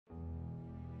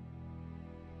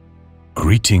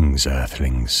Greetings,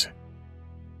 Earthlings.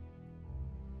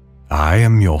 I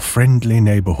am your friendly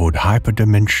neighborhood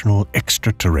hyperdimensional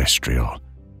extraterrestrial,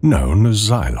 known as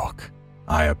Zylok.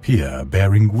 I appear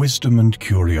bearing wisdom and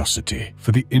curiosity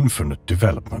for the infinite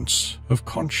developments of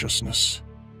consciousness.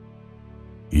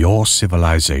 Your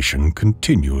civilization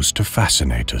continues to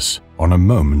fascinate us on a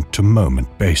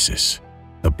moment-to-moment basis.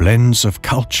 The blends of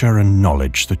culture and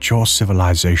knowledge that your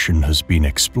civilization has been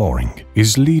exploring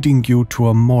is leading you to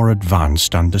a more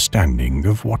advanced understanding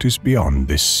of what is beyond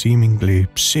this seemingly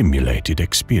simulated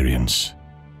experience.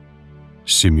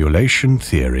 Simulation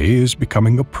theory is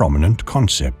becoming a prominent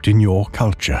concept in your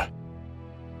culture.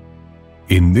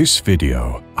 In this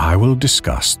video, I will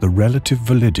discuss the relative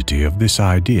validity of this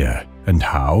idea and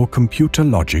how computer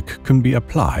logic can be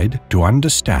applied to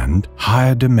understand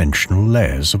higher dimensional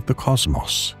layers of the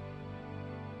cosmos.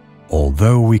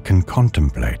 Although we can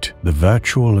contemplate the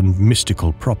virtual and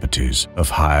mystical properties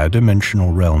of higher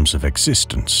dimensional realms of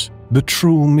existence, the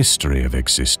true mystery of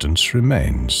existence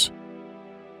remains.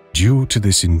 Due to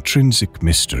this intrinsic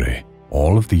mystery,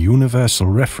 all of the universal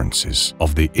references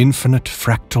of the infinite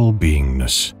fractal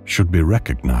beingness should be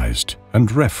recognized and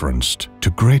referenced to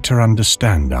greater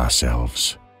understand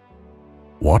ourselves.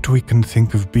 What we can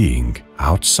think of being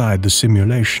outside the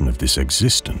simulation of this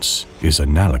existence is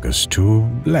analogous to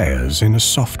layers in a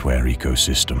software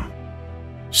ecosystem.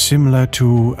 Similar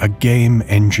to a game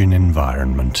engine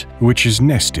environment, which is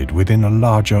nested within a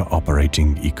larger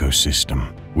operating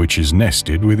ecosystem, which is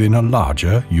nested within a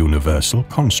larger universal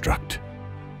construct.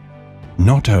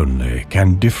 Not only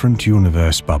can different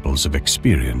universe bubbles of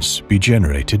experience be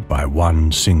generated by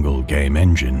one single game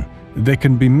engine, they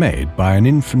can be made by an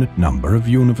infinite number of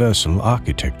universal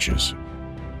architectures.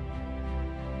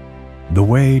 The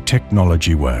way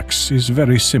technology works is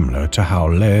very similar to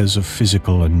how layers of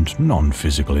physical and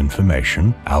non-physical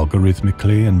information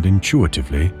algorithmically and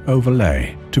intuitively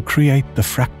overlay to create the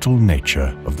fractal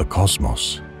nature of the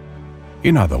cosmos.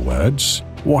 In other words,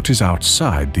 what is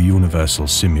outside the universal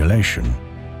simulation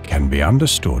can be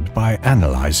understood by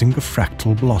analyzing a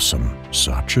fractal blossom,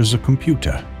 such as a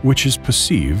computer, which is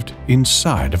perceived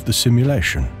inside of the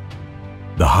simulation.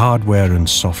 The hardware and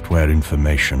software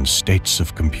information states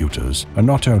of computers are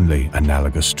not only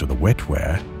analogous to the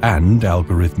wetware and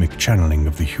algorithmic channeling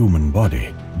of the human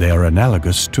body, they are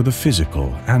analogous to the physical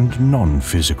and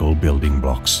non-physical building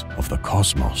blocks of the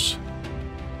cosmos.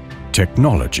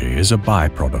 Technology is a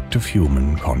byproduct of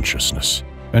human consciousness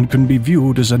and can be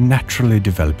viewed as a naturally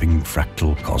developing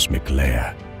fractal cosmic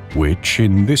layer, which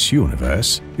in this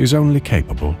universe is only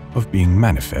capable of being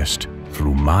manifest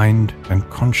through mind and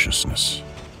consciousness.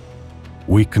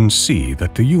 We can see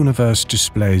that the universe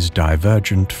displays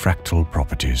divergent fractal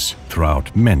properties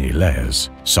throughout many layers,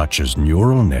 such as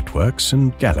neural networks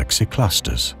and galaxy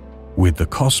clusters. With the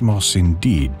cosmos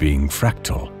indeed being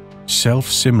fractal,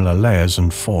 self-similar layers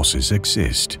and forces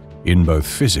exist in both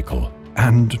physical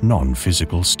and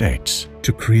non-physical states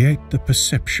to create the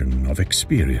perception of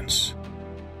experience.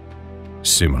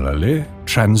 Similarly,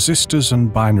 transistors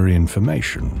and binary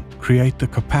information create the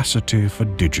capacity for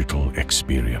digital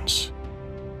experience.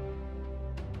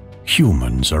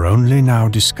 Humans are only now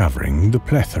discovering the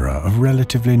plethora of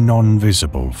relatively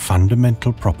non-visible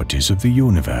fundamental properties of the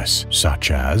universe, such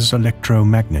as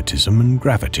electromagnetism and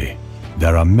gravity.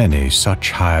 There are many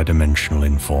such higher dimensional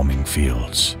informing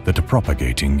fields that are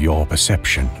propagating your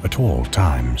perception at all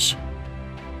times.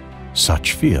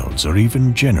 Such fields are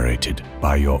even generated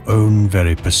by your own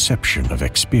very perception of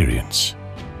experience.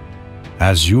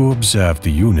 As you observe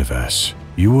the universe,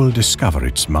 you will discover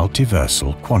its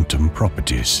multiversal quantum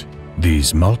properties.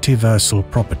 These multiversal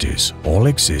properties all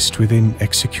exist within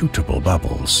executable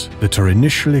bubbles that are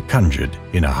initially conjured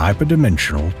in a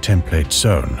hyperdimensional template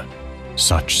zone.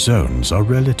 Such zones are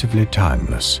relatively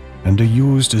timeless and are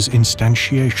used as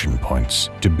instantiation points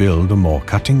to build a more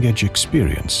cutting-edge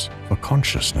experience for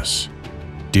consciousness.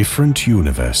 Different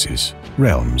universes,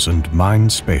 realms, and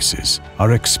mind spaces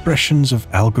are expressions of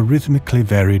algorithmically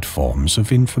varied forms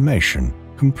of information,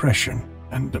 compression,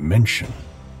 and dimension.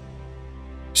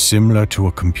 Similar to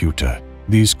a computer,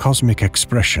 these cosmic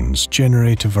expressions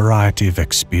generate a variety of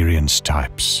experience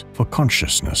types for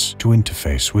consciousness to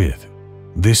interface with.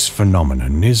 This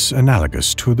phenomenon is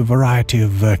analogous to the variety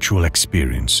of virtual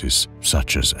experiences,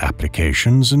 such as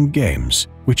applications and games,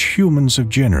 which humans have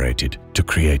generated to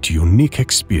create unique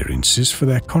experiences for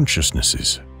their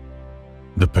consciousnesses.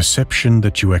 The perception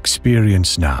that you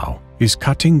experience now is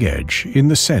cutting edge in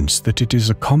the sense that it is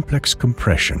a complex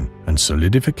compression and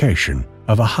solidification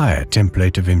of a higher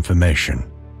template of information.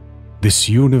 This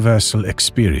universal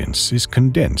experience is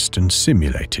condensed and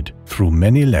simulated through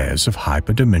many layers of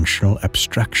hyperdimensional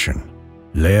abstraction.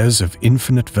 layers of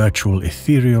infinite virtual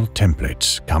ethereal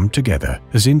templates come together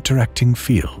as interacting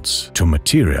fields to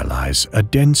materialize a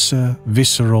denser,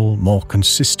 visceral, more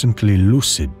consistently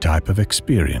lucid type of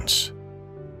experience.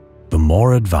 The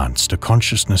more advanced a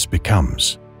consciousness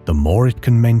becomes, the more it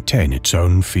can maintain its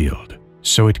own field,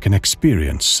 so it can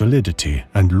experience solidity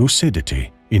and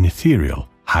lucidity in ethereal,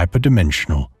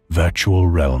 hyperdimensional, virtual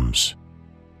realms.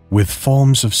 With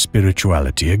forms of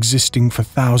spirituality existing for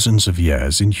thousands of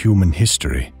years in human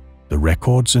history, the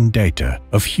records and data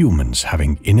of humans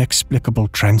having inexplicable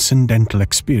transcendental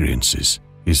experiences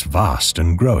is vast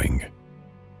and growing.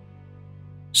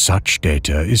 Such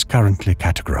data is currently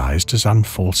categorized as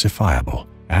unfalsifiable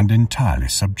and entirely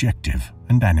subjective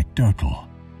and anecdotal.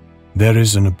 There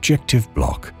is an objective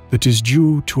block that is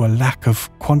due to a lack of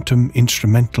quantum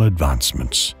instrumental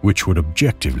advancements, which would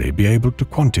objectively be able to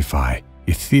quantify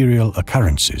ethereal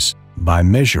occurrences by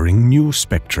measuring new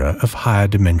spectra of higher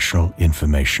dimensional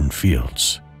information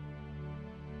fields.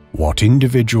 What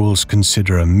individuals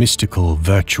consider a mystical,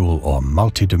 virtual, or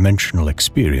multidimensional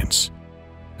experience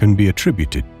can be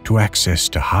attributed to access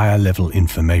to higher-level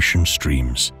information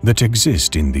streams that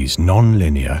exist in these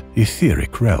non-linear,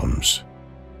 etheric realms.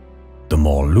 The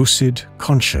more lucid,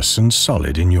 conscious, and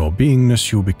solid in your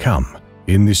beingness you become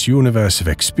in this universe of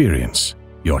experience,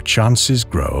 your chances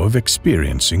grow of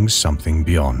experiencing something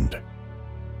beyond.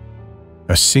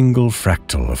 A single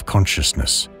fractal of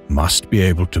consciousness must be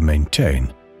able to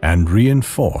maintain and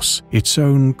reinforce its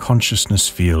own consciousness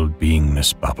field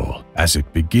beingness bubble as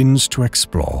it begins to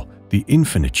explore the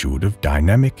infinitude of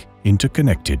dynamic,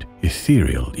 interconnected,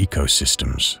 ethereal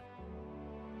ecosystems.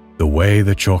 The way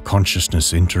that your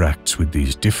consciousness interacts with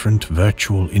these different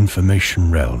virtual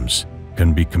information realms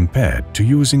can be compared to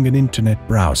using an internet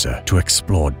browser to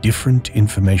explore different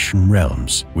information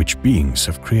realms which beings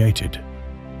have created.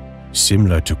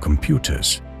 Similar to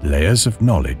computers, layers of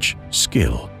knowledge,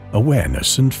 skill,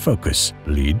 awareness, and focus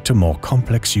lead to more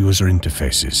complex user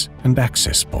interfaces and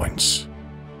access points.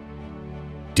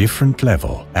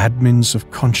 Different-level admins of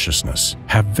consciousness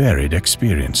have varied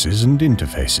experiences and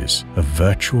interfaces of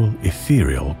virtual,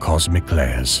 ethereal cosmic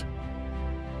layers.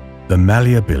 The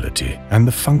malleability and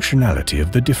the functionality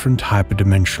of the different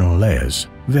hyperdimensional layers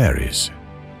varies.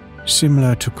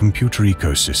 Similar to computer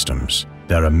ecosystems,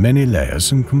 there are many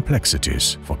layers and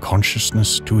complexities for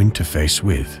consciousness to interface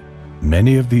with.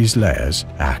 Many of these layers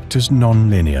act as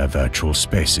non-linear virtual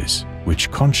spaces,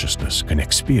 which consciousness can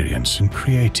experience and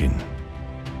create in.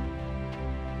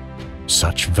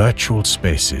 Such virtual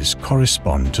spaces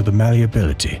correspond to the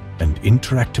malleability and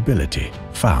interactability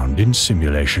found in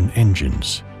simulation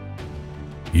engines.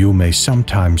 You may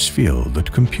sometimes feel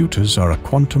that computers are a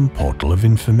quantum portal of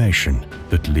information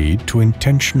that lead to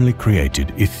intentionally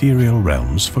created ethereal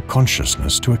realms for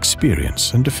consciousness to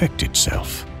experience and affect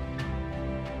itself.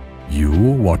 You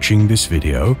watching this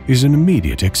video is an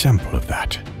immediate example of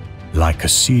that. Like a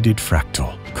seeded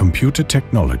fractal, computer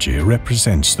technology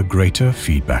represents the greater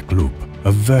feedback loop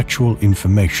of virtual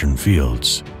information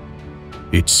fields.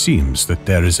 It seems that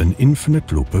there is an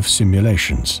infinite loop of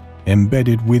simulations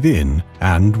embedded within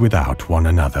and without one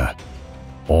another,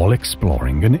 all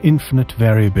exploring an infinite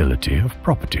variability of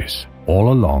properties,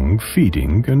 all along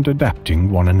feeding and adapting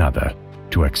one another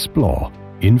to explore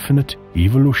infinite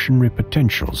evolutionary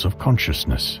potentials of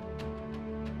consciousness.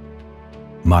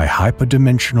 My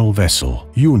hyperdimensional vessel,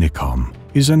 Unicom,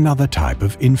 is another type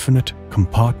of infinite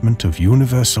compartment of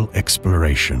universal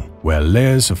exploration, where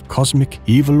layers of cosmic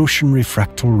evolutionary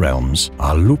fractal realms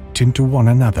are looped into one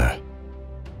another.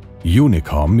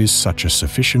 Unicom is such a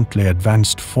sufficiently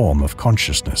advanced form of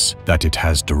consciousness that it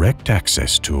has direct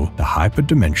access to the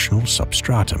hyperdimensional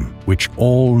substratum, which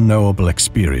all knowable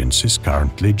experience is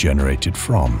currently generated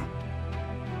from.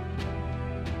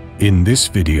 In this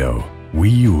video, we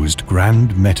used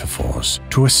grand metaphors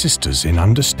to assist us in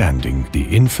understanding the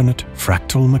infinite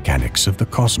fractal mechanics of the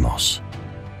cosmos.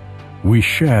 We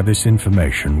share this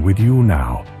information with you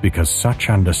now because such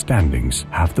understandings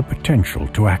have the potential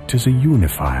to act as a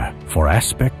unifier for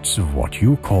aspects of what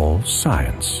you call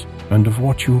science and of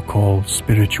what you call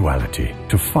spirituality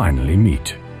to finally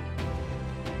meet.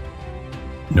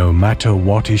 No matter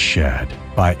what is shared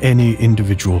by any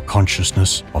individual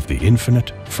consciousness of the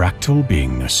infinite fractal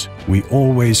beingness, we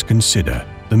always consider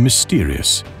the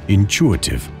mysterious,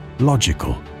 intuitive,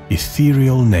 logical,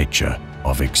 ethereal nature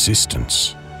of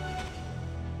existence.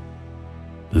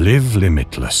 Live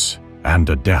limitless and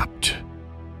adapt.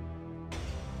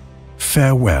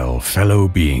 Farewell, fellow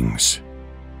beings.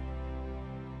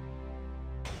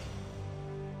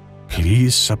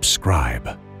 Please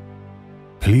subscribe.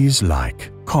 Please like,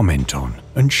 comment on,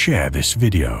 and share this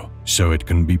video so it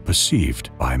can be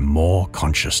perceived by more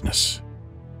consciousness.